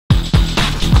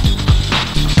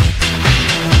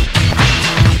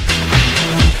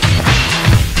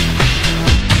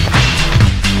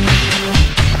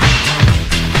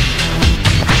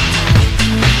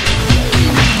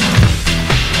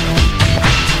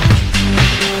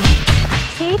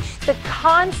the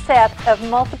concept of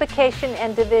multiplication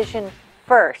and division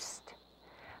first.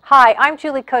 Hi, I'm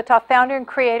Julie Kotoff, founder and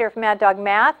creator of Mad Dog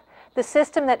Math, the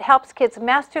system that helps kids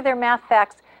master their math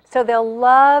facts so they'll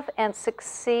love and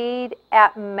succeed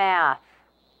at math.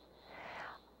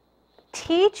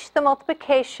 Teach the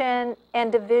multiplication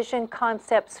and division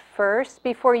concepts first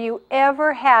before you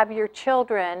ever have your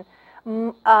children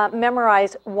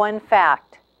memorize one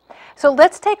fact. So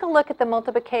let's take a look at the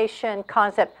multiplication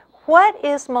concept. What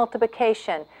is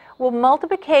multiplication? Well,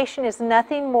 multiplication is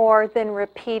nothing more than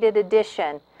repeated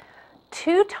addition.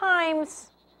 2 times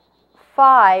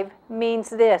 5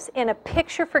 means this. In a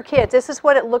picture for kids, this is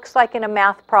what it looks like in a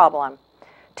math problem.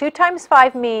 2 times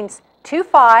 5 means 2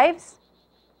 5s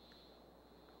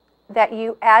that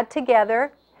you add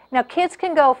together. Now kids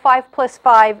can go 5 plus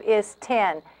 5 is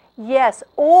 10. Yes,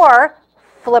 or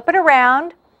flip it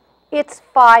around. It's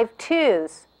 5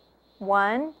 2s.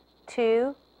 1,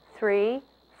 2, 3,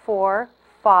 4,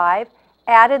 5.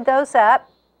 Added those up.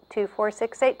 2, 4,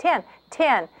 6, 8, 10.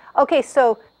 10. Okay,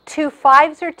 so 2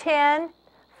 5s are 10.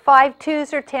 5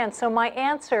 2s are 10. So my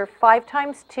answer, 5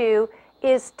 times 2,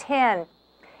 is 10.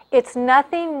 It's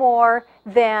nothing more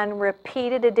than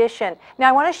repeated addition. Now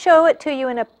I want to show it to you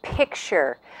in a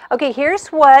picture. Okay, here's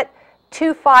what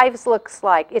 2 5s looks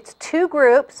like. It's 2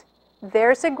 groups.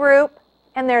 There's a group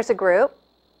and there's a group.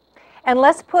 And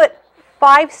let's put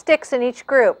 5 sticks in each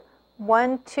group.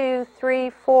 1, 2, 3,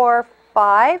 4,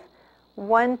 5.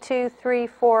 1, 2, 3,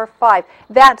 4, 5.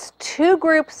 That's 2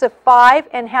 groups of 5,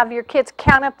 and have your kids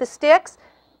count up the sticks.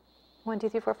 1, 2,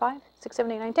 3, 4, 5, 6,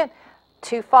 7, 8, 9, 10.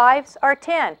 2 5s are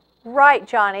 10. Right,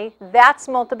 Johnny, that's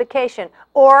multiplication.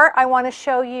 Or I want to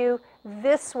show you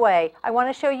this way. I want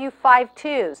to show you 5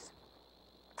 2s.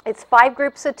 It's 5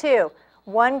 groups of 2.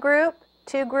 1 group,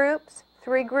 2 groups,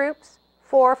 3 groups,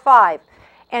 4, 5.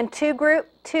 And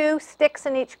 2 sticks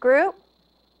in each group.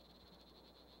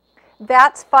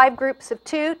 That's 5 groups of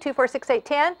 2. 2, 4, 6, 8,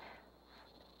 10.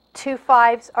 2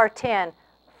 5s are 10.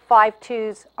 5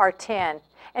 2s are 10.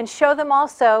 And show them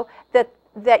also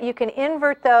that you can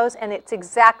invert those and it's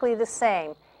exactly the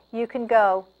same. You can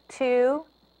go 2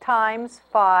 times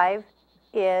 5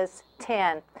 is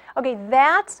 10. Okay,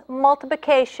 that's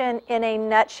multiplication in a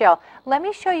nutshell. Let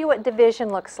me show you what division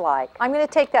looks like. I'm going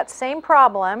to take that same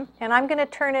problem and I'm going to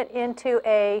turn it into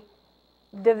a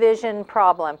division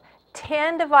problem.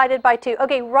 10 divided by 2.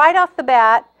 Okay, right off the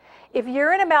bat, if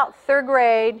you're in about 3rd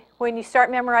grade when you start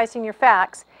memorizing your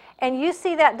facts, and you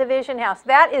see that division house,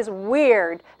 that is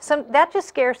weird. That just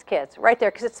scares kids right there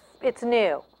because it's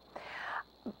new.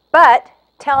 But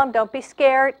tell them, don't be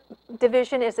scared.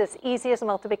 Division is as easy as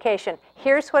multiplication.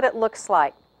 Here's what it looks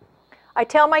like. I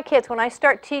tell my kids when I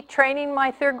start training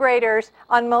my 3rd graders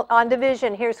on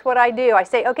division, here's what I do. I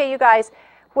say, okay, you guys,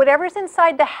 whatever's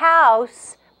inside the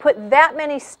house, put that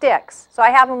many sticks. So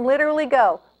I have them literally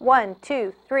go 1,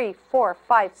 2, 3, 4,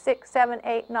 5, 6, 7,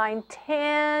 8, 9,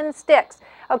 10 sticks.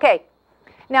 Okay,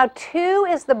 now 2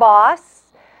 is the boss.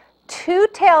 2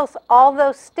 tells all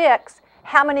those sticks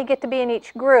how many get to be in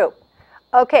each group.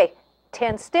 Okay,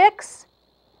 10 sticks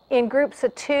in groups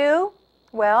of 2.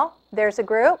 Well, there's a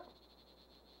group.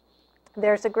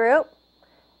 There's a group.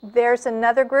 There's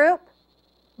another group.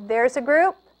 There's a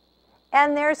group.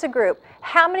 And there's a group.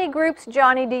 How many groups,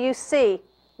 Johnny, do you see?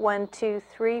 1, 2,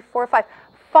 3, 4, 5.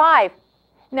 5.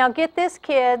 Now get this,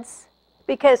 kids,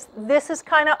 because this is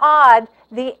kind of odd.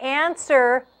 The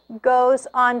answer goes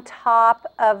on top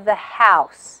of the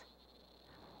house.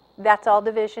 That's all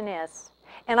division is.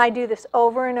 And I do this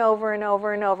over and over and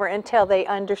over and over until they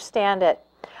understand it.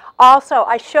 Also,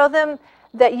 I show them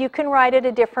that you can write it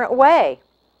a different way.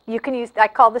 You can use, I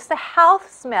call this the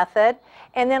house method.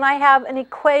 And then I have an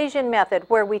equation method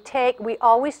where we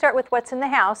always start with what's in the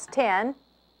house, 10,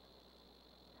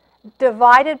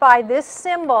 divided by this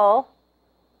symbol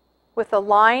with a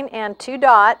line and 2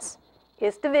 dots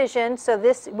is division. So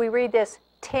this, we read this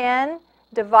 10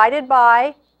 divided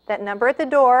by that number at the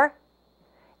door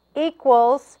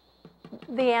equals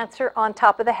the answer on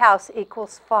top of the house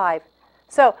equals 5.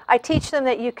 So I teach them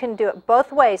that you can do it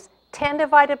both ways. 10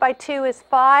 divided by 2 is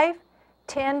 5.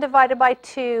 10 divided by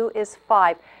 2 is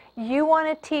 5. You want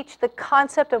to teach the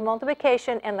concept of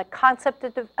multiplication and the concept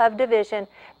of division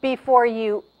before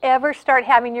you ever start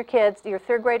having your kids, your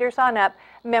 3rd graders on up,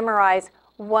 memorize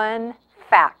one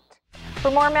fact.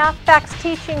 For more math facts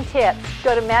teaching tips,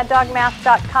 go to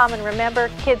maddogmath.com and remember,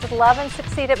 kids love and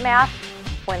succeed at math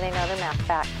when they know their math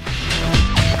facts.